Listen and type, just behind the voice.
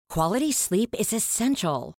Quality sleep is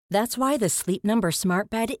essential. That's why the Sleep Number Smart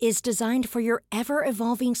Bed is designed for your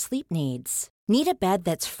ever-evolving sleep needs. Need a bed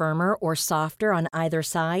that's firmer or softer on either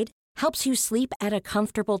side? Helps you sleep at a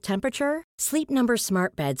comfortable temperature? Sleep Number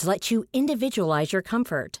Smart Beds let you individualize your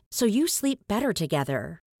comfort, so you sleep better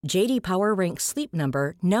together. J.D. Power ranks Sleep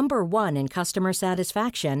Number number 1 in customer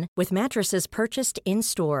satisfaction with mattresses purchased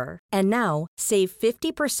in-store. And now, save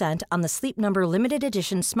 50% on the Sleep Number Limited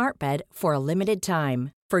Edition Smart Bed for a limited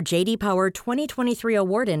time. For J.D. Power 2023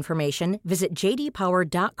 award information, visit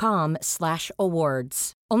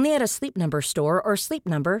jdpower.com/awards. Only at a Sleep Number store or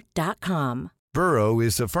sleepnumber.com. Burrow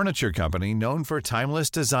is a furniture company known for timeless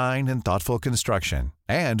design and thoughtful construction,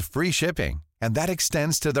 and free shipping, and that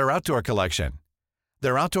extends to their outdoor collection.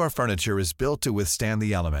 Their outdoor furniture is built to withstand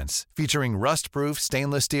the elements, featuring rust-proof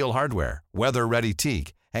stainless steel hardware, weather-ready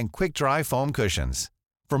teak, and quick-dry foam cushions.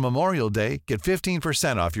 For Memorial Day, get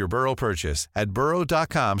 15% off your Burrow purchase at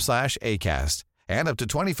burrow.com/acast, and up to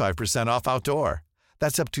 25% off outdoor.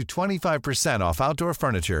 That's up to 25% off outdoor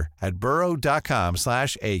furniture at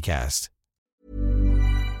burrow.com/acast.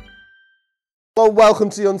 Well, welcome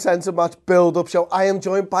to the Uncensored Match Build-Up Show. I am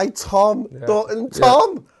joined by Tom Dutton.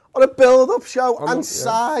 Tom, on a build-up show, and Si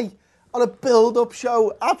on a build-up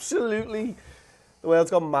show. Absolutely. The world's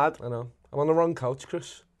gone mad. I know. I'm on the wrong couch,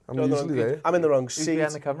 Chris. I'm usually there. I'm in the wrong seat. Who's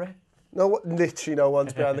behind the camera? No, literally no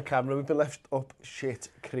one's behind the camera. We've been left up shit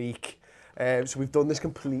creek. So we've done this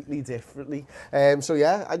completely differently. So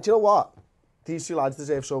yeah, and do you know what? These two lads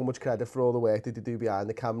deserve so much credit for all the work that they do behind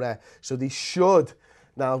the camera. So they should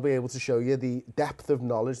now be able to show you the depth of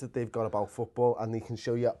knowledge that they've got about football, and they can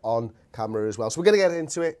show you on camera as well. So we're going to get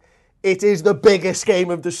into it. It is the biggest game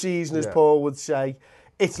of the season, as Paul would say.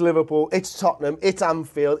 It's Liverpool, it's Tottenham, it's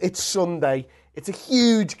Anfield, it's Sunday. It's a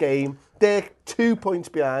huge game. They're 2 points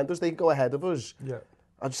behind us. They can go ahead of us. Yeah.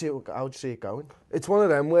 How'd you see it going? It's one of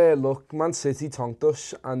them where, look, Man City tonked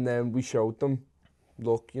us, and then we showed them,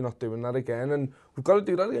 look, you're not doing that again. And we've got to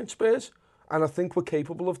do that against Spurs. And I think we're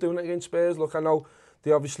capable of doing it against Spurs. Look, I know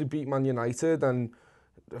they obviously beat Man United, and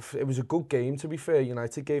it was a good game, to be fair.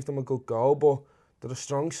 United gave them a good goal, but they're a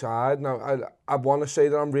strong side. Now, I want to say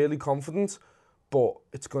that I'm really confident, but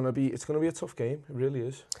it's gonna be a tough game. It really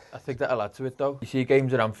is. I think that'll add to it, though. You see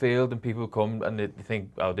games at Anfield and people come and they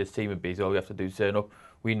think, oh, this team would beat, all we have to do is turn up.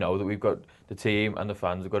 We know that we've got the team and the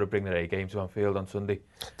fans have got to bring their A game to Anfield on Sunday.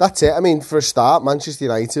 That's it. I mean, for a start, Manchester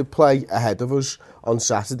United play ahead of us on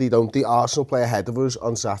Saturday, don't they? Arsenal play ahead of us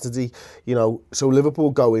on Saturday. You know, so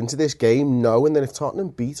Liverpool go into this game knowing that if Tottenham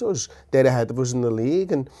beat us, they're ahead of us in the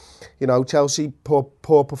league. And, you know, Chelsea,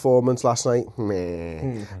 poor performance last night.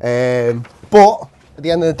 But at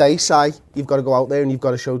the end of the day, Si, you've got to go out there and you've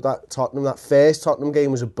got to show that Tottenham, that first Tottenham game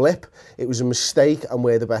was a blip. It was a mistake and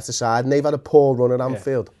we're the better side. And they've had a poor run at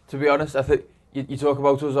Anfield. To be honest, I think you talk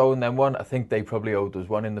about us owing them one. I think they probably owed us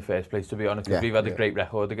one in the first place, to be honest. Because we've had a great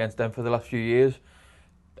record against them for the last few years.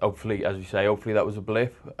 Hopefully, as you say, hopefully that was a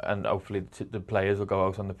blip, and hopefully the players will go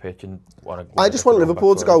out on the pitch and want to. I just want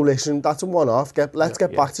Liverpool to go, listen, that's a one-off. Let's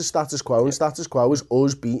get back to status quo, and status quo is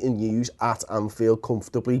us beating yous at Anfield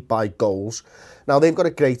comfortably by goals. Now, they've got a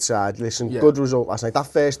great side. Listen, good result last night. That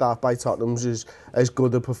first half by Tottenham's is as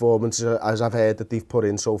good a performance as I've heard that they've put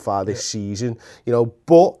in so far this season. You know,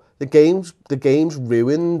 but the game's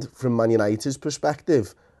ruined from Man United's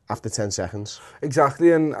perspective after 10 seconds.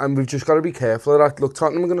 Exactly, and we've just got to be careful of that. Look,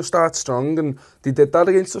 Tottenham are going to start strong, and they did that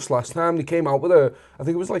against us last time. They came out with I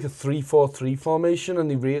think it was like a 3-4-3 formation,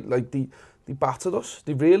 and they battered us.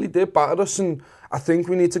 They really did batter us, and I think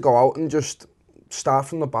we need to go out and just start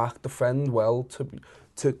from the back, defend well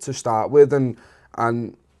to start with, and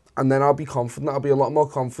then I'll be confident. I'll be a lot more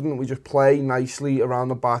confident. We just play nicely around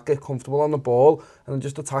the back, get comfortable on the ball, and then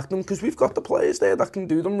just attack them, because we've got the players there that can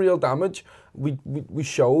do them real damage. We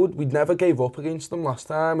showed we never gave up against them last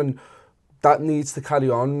time, and that needs to carry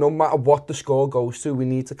on. No matter what the score goes to, we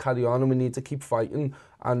need to carry on and we need to keep fighting,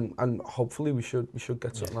 and hopefully we should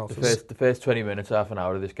get something out of it. The first 20 minutes, half an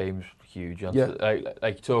hour of this game's huge.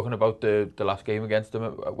 Like talking about the last game against them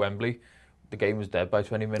at Wembley. The game was dead by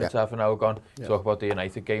 20 minutes, half an hour gone. Talk about the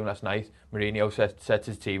United game last night. Mourinho sets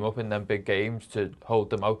his team up in them big games to hold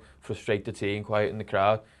them out, frustrate the team, quieten the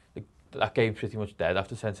crowd. That game's pretty much dead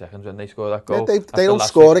after 10 seconds when they score that goal. Yeah, they don't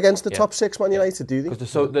score against the top six Man United, do they?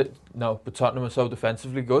 Because but Tottenham are so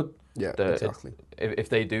defensively good. Yeah, exactly. If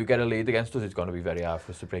they do get a lead against us, it's going to be very hard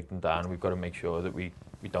for us to break them down. We've got to make sure that we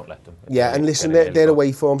don't let them. Yeah, and listen, their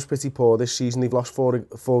away form's pretty poor this season. They've lost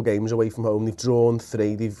four games away from home. They've drawn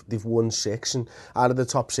 3. They've won 6, and out of the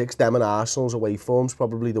top 6, them and Arsenal's away form's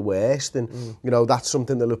probably the worst. And you know, that's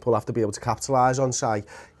something that Liverpool have to be able to capitalise on. Say,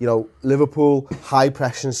 you know, Liverpool high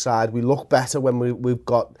pressing side. We look better when we've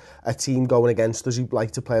got a team going against us who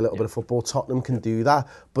like to play a little bit of football. Tottenham can do that,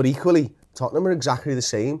 but equally, Tottenham are exactly the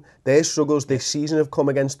same. Their struggles this season have come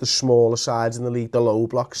against the smaller sides in the league, the low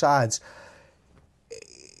block sides.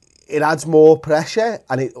 It adds more pressure,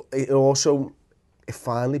 and it also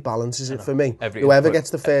finally balances it for me. Whoever gets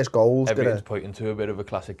the first goal is everything's pointing to a bit of a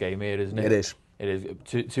classic game here, isn't it? It is. It is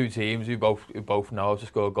two teams who both know how to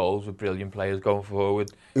score goals with brilliant players going forward.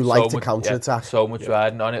 Who like to counter-attack. So much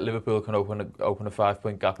riding on it. Liverpool can open a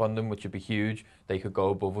 5-point gap on them, which would be huge. They could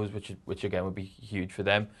go above us, which again would be huge for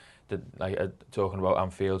them. Talking about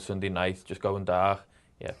Anfield Sunday night, just going dark.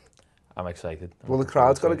 Yeah, I'm excited. Well, the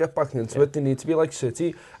crowd's got to get back into it. They need to be like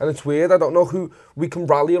City. And it's weird, I don't know who... We can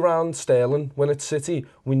rally around Sterling when it's City.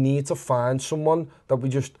 We need to find someone that we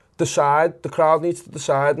just decide. The crowd needs to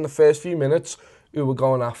decide in the first few minutes who we're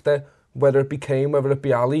going after. Whether it be Kane, whether it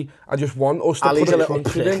be Ali. I just want us to Ali's put a little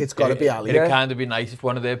prick, it's got to be Ali. It'd kind of be nice if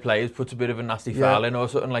one of their players puts a bit of a nasty foul in or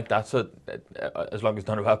something like that. So as long as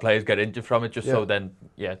none of our players get injured from it, so then,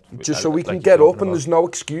 just so we can get up and there's no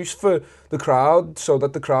excuse for the crowd, so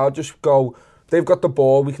that the crowd just go, they've got the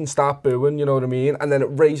ball, we can start booing, you know what I mean? And then it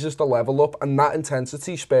raises the level up, and that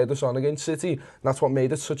intensity spurred us on against City. And that's what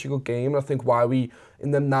made it such a good game. And I think why we,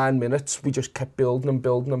 in them 9 minutes, we just kept building and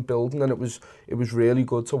building and building, and it was really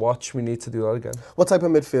good to watch. We need to do that again. What type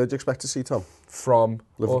of midfield do you expect to see, Tom? From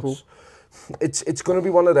Liverpool? us. It's going to be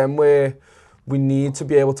one of them where we need to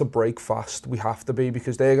be able to break fast. We have to be,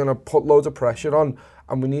 because they're going to put loads of pressure on,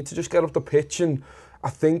 and we need to just get up the pitch. And I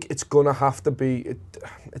think it's going to have to be,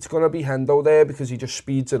 it's going to be Hendo there, because he just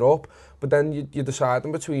speeds it up. But then you're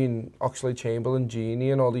deciding between Oxlade-Chamberlain,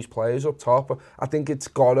 Genie and all these players up top. I think it's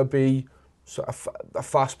got to be a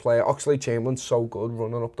fast player. Oxlade-Chamberlain's so good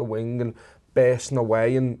running up the wing and bursting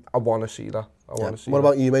away, and I want to see that. What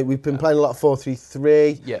about you, mate? We've been playing a lot of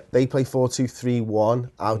 4-3-3. Yeah. They play 4-2-3-1.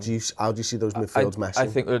 How do you see those midfields messing? I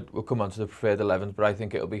think we'll come on to the preferred 11s, but I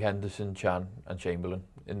think it'll be Henderson, Chan and Chamberlain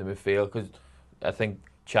in the midfield, because I think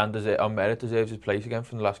Chan on merit deserves his place again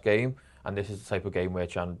from the last game, and this is the type of game where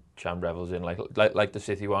Chan revels in, like the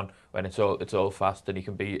City one, when it's all fast and he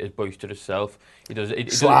can be his boisterous self. He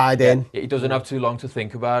doesn't have too long to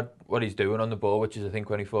think about what he's doing on the ball, which is I think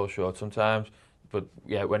when he falls short sometimes. But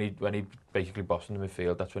yeah, when he basically bossing the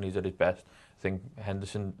midfield, that's when he's at his best. I think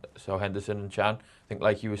Henderson and Chan, I think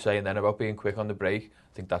like you were saying then about being quick on the break,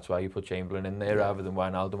 I think that's why you put Chamberlain in there rather than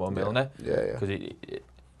Wijnaldum or Milner. Yeah. Because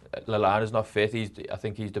Lallana's not fit. I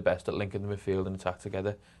think he's the best at linking the midfield and attack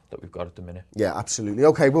together that we've got at the minute. Yeah, absolutely.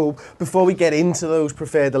 Okay, well, before we get into those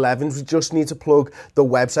preferred 11s, we just need to plug the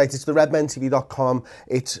website. It's theredmentv.com.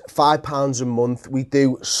 It's £5 a month. We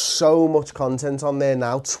do so much content on there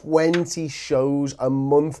now. 20 shows a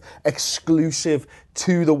month exclusive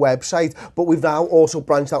to the website, but we've now also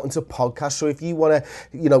branched out into podcasts. So if you want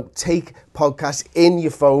to, take podcasts in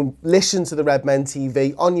your phone, listen to the Red Men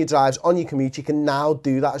TV on your drives, on your commute, you can now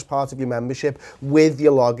do that as part of your membership with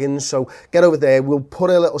your logins. So get over there. We'll put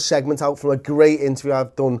a little segment out from a great interview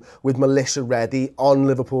I've done with Melissa Reddy on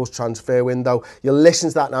Liverpool's transfer window. You'll listen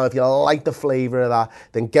to that now. If you like the flavour of that,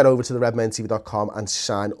 then get over to theredmentv.com and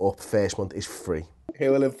sign up. First month is free.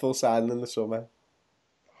 Who are Liverpool signing in the summer?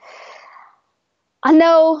 I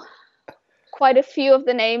know quite a few of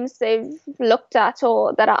the names they've looked at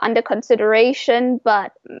or that are under consideration,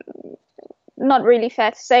 but not really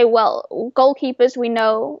fair to say. Well, goalkeepers, we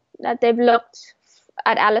know that they've looked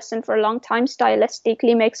at Alisson for a long time.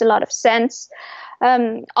 Stylistically makes a lot of sense.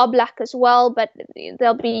 Oblak as well, but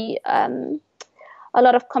there'll be a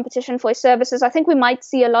lot of competition for his services. I think we might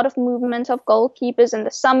see a lot of movement of goalkeepers in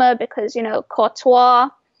the summer because, Courtois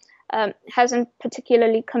hasn't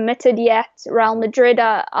particularly committed yet. Real Madrid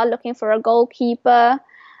are looking for a goalkeeper.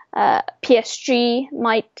 PSG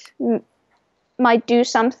might do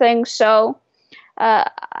something. So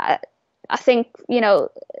I think,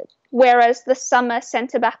 whereas the summer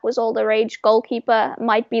centre-back was all the rage, goalkeeper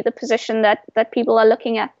might be the position that people are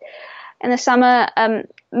looking at in the summer.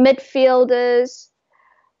 Midfielders,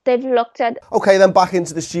 they've looked at... Okay, then back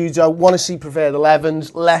into the studio. Want to see preferred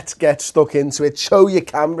 11s? Let's get stuck into it. Show your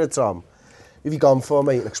camera, Tom. Who have you gone for,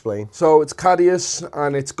 mate? Explain. So it's Karius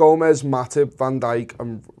and it's Gomez, Matip, Van Dijk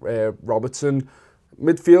and Robertson.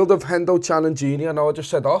 Midfield of Hendo, Chan and Genie. I know I just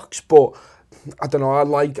said Ox, but I don't know. I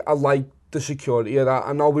like the security of that.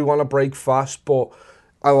 I know we want to break fast, but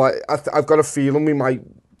I've got a feeling we might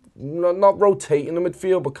not rotate in the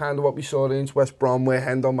midfield, but kind of what we saw against West Brom, where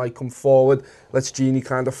Hendo might come forward, lets Gini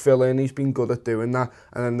kind of fill in. He's been good at doing that,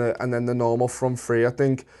 and then the normal front three. I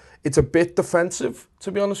think it's a bit defensive,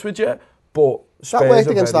 to be honest with you, but Spurs that worked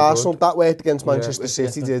against Arsenal. Good. That worked against Manchester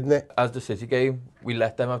City, didn't it? As the City game, we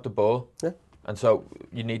let them have the ball, and so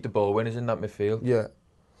you need the ball winners in that midfield. Yeah.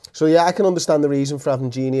 So yeah, I can understand the reason for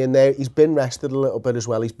having Gini in there. He's been rested a little bit as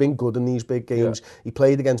well. He's been good in these big games. Yeah. He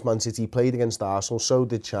played against Man City, he played against Arsenal, so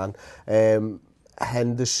did Chan.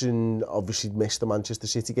 Henderson obviously missed the Manchester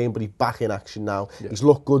City game, but he's back in action now. Yeah. He's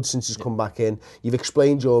looked good since he's come back in. You've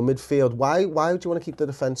explained your midfield. Why do you want to keep the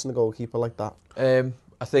defence and the goalkeeper like that?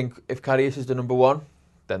 I think if Karius is the number one,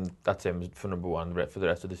 then that's him for number one for the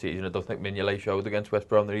rest of the season. I don't think Mignolet showed against West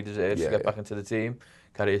Brom that he deserves to get back into the team.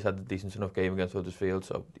 Karius had a decent enough game against Huddersfield,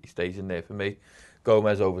 so he stays in there for me.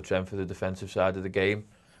 Gomez over Trent for the defensive side of the game.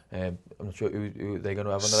 I'm not sure who they're going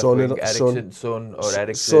to have on the left wing. Ericsson, Son or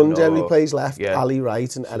Ericsson. Son generally plays left, Ali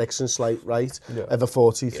right, and Ericsson slight right. Of a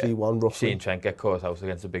 4-2-3-1 roughly. Seen Trent get caught out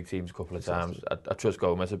against the big teams a couple of times. I trust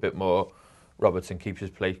Gomez a bit more. Robertson keeps his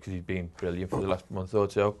place because he's been brilliant for the last month or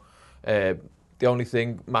so. The only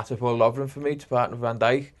thing, Matip or Lovren for me to partner Van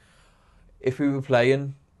Dijk. If we were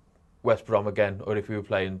playing West Brom again, or if we were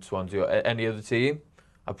playing Swansea or any other team,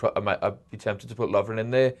 I'd be tempted to put Lovren in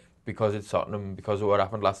there because it's Tottenham, because of what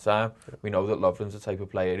happened last time. Yeah. We know that Lovren's the type of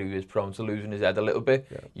player who is prone to losing his head a little bit.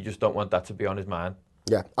 Yeah. You just don't want that to be on his mind.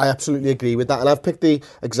 Yeah, I absolutely agree with that. And I've picked the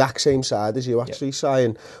exact same side as you, actually, Si.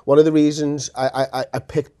 And one of the reasons I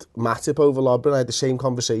picked Matip over Lovren, I had the same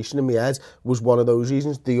conversation in my head, was one of those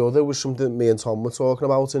reasons. The other was something that me and Tom were talking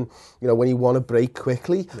about. And, you know, when you want to break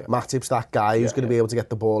quickly, Matip's that guy who's going to be able to get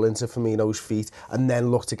the ball into Firmino's feet and then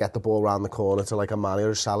look to get the ball around the corner to like a Mane or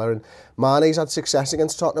a Salah. And Mane's had success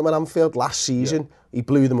against Tottenham at Anfield last season. Yeah. He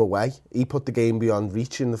blew them away. He put the game beyond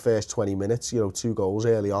reach in the first 20 minutes, 2 goals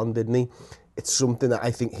early on, didn't he? It's something that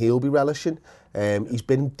I think he'll be relishing. He's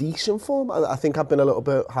been decent for him. I think I've been a little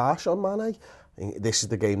bit harsh on Mane. This is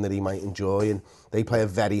the game that he might enjoy, and they play a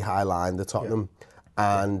very high line, the Tottenham.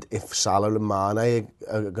 Yeah. And if Salah and Mane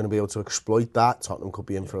are going to be able to exploit that, Tottenham could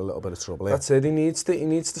be in for a little bit of trouble here. That's it. He needs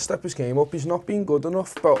to step his game up. He's not been good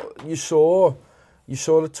enough, but you saw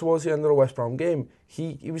it towards the end of the West Brom game.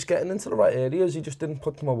 He was getting into the right areas. He just didn't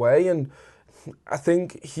put them away, and I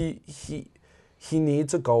think he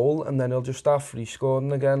needs a goal, and then he'll just start free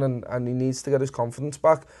scoring again, and he needs to get his confidence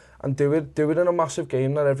back and do it in a massive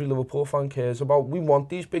game that every Liverpool fan cares about. We want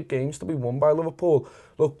these big games to be won by Liverpool.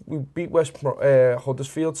 Look, we beat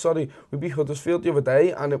Huddersfield. We beat Huddersfield the other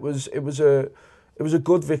day, and it was a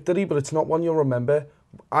good victory, but it's not one you'll remember.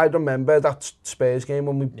 I remember that Spurs game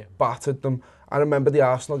when we battered them. I remember the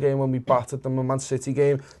Arsenal game when we battered them, the Man City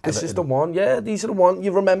game. This is the one. Yeah, these are the one.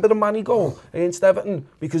 You remember the Mane goal against Everton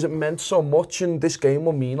because it meant so much, and this game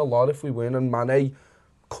will mean a lot if we win, and Mane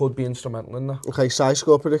could be instrumental in that. Okay,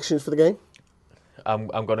 score predictions for the game? I'm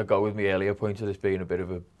going to go with my earlier point of this being a bit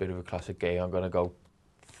of a classic game. I'm going to go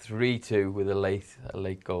 3-2 with a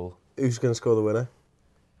late goal. Who's going to score the winner?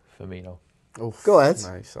 Firmino. Oh, go ahead.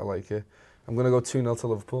 Nice, I like it. I'm going to go 2-0 to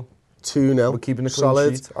Liverpool. 2-0. We're keeping a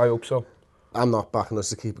clean sheet. I hope so. I'm not backing us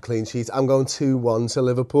to keep a clean sheet. I'm going 2-1 to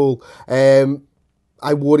Liverpool.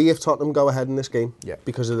 I worry if Tottenham go ahead in this game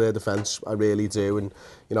because of their defence. I really do. And,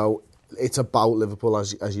 it's about Liverpool,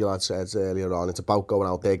 as you lad said earlier on. It's about going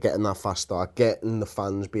out there, getting that fast start, getting the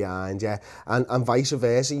fans behind, and vice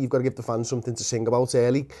versa. You've got to give the fans something to sing about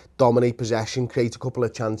early, dominate possession, create a couple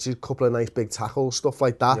of chances, a couple of nice big tackles, stuff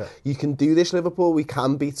like that. Yeah. You can do this, Liverpool. We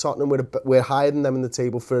can beat Tottenham. We're higher than them in the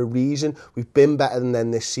table for a reason. We've been better than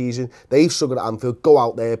them this season. They've struggled at Anfield. Go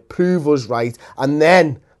out there, prove us right, and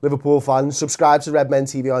then Liverpool fans, subscribe to Red Men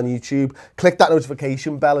TV on YouTube, click that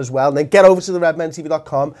notification bell as well, and then get over to the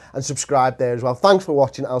redmentv.com and subscribe there as well. Thanks for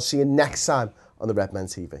watching. I'll see you next time on the Red Men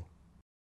TV.